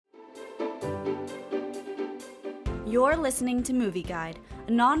You're listening to Movie Guide,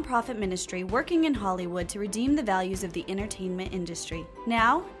 a non-profit ministry working in Hollywood to redeem the values of the entertainment industry.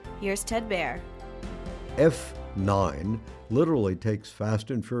 Now, here's Ted Baer. F9 literally takes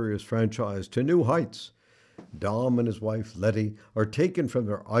Fast and Furious franchise to new heights. Dom and his wife Letty are taken from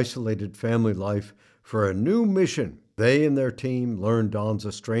their isolated family life for a new mission. They and their team learn Dom's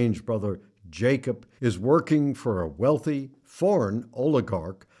estranged brother Jacob is working for a wealthy foreign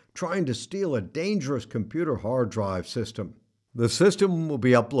oligarch trying to steal a dangerous computer hard drive system. The system will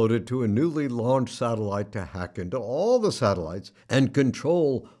be uploaded to a newly launched satellite to hack into all the satellites and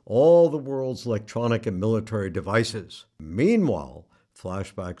control all the world's electronic and military devices. Meanwhile,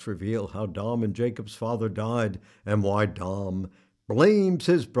 flashbacks reveal how Dom and Jacob's father died and why Dom blames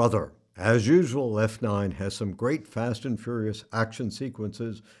his brother. As usual, F9 has some great Fast and Furious action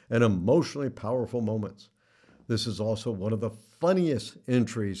sequences and emotionally powerful moments. This is also one of the funniest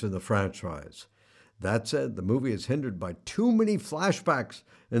entries in the franchise. That said, the movie is hindered by too many flashbacks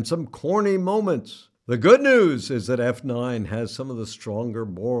and some corny moments. The good news is that F9 has some of the stronger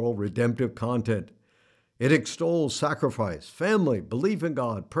moral redemptive content. It extols sacrifice, family, belief in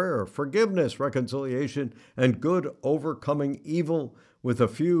God, prayer, forgiveness, reconciliation, and good overcoming evil with a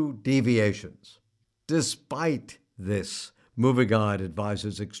few deviations. Despite this, Movie Guide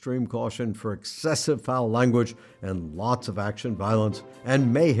advises extreme caution for excessive foul language and lots of action, violence,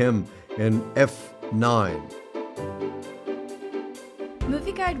 and mayhem in F9.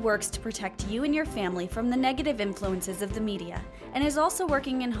 Movie Guide works to protect you and your family from the negative influences of the media and is also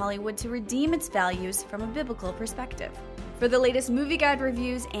working in Hollywood to redeem its values from a biblical perspective. For the latest Movie Guide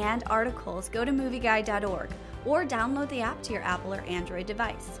reviews and articles, go to movieguide.org or download the app to your Apple or Android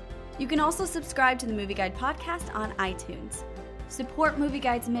device. You can also subscribe to the Movie Guide podcast on iTunes. Support Movie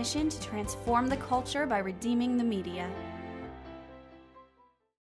Guide's mission to transform the culture by redeeming the media.